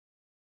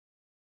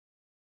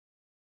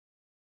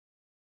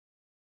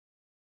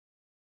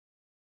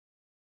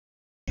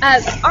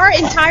Our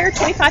entire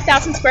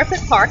 25,000 square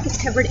foot park is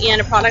covered in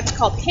a product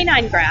called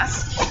K-9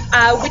 grass,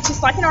 which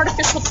is like an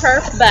artificial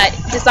turf but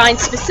designed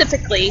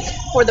specifically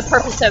for the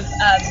purpose of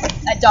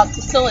dog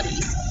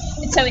facilities.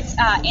 And so it's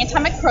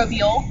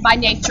anti-microbial by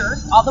nature.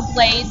 All the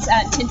blades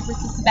tend to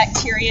resist the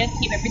bacteria,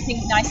 keep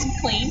everything nice and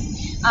clean.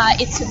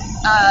 It's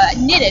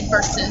knitted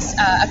versus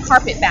a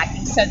carpet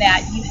backing, so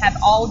that you have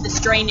all of this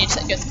drainage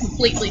that goes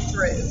completely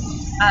through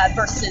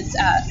versus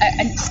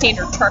a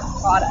standard turf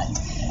product.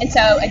 And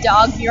so a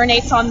dog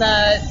urinates on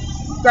the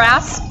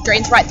grass,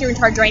 drains right through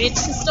into our drainage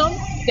system,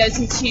 goes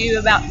into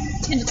about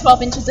 10 to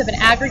 12 inches of an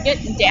aggregate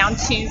and down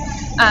to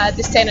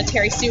the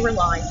sanitary sewer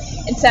line.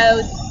 And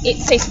so it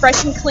stays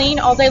fresh and clean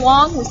all day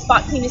long. We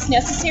spot clean as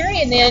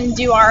necessary and then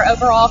do our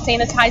overall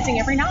sanitizing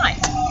every night.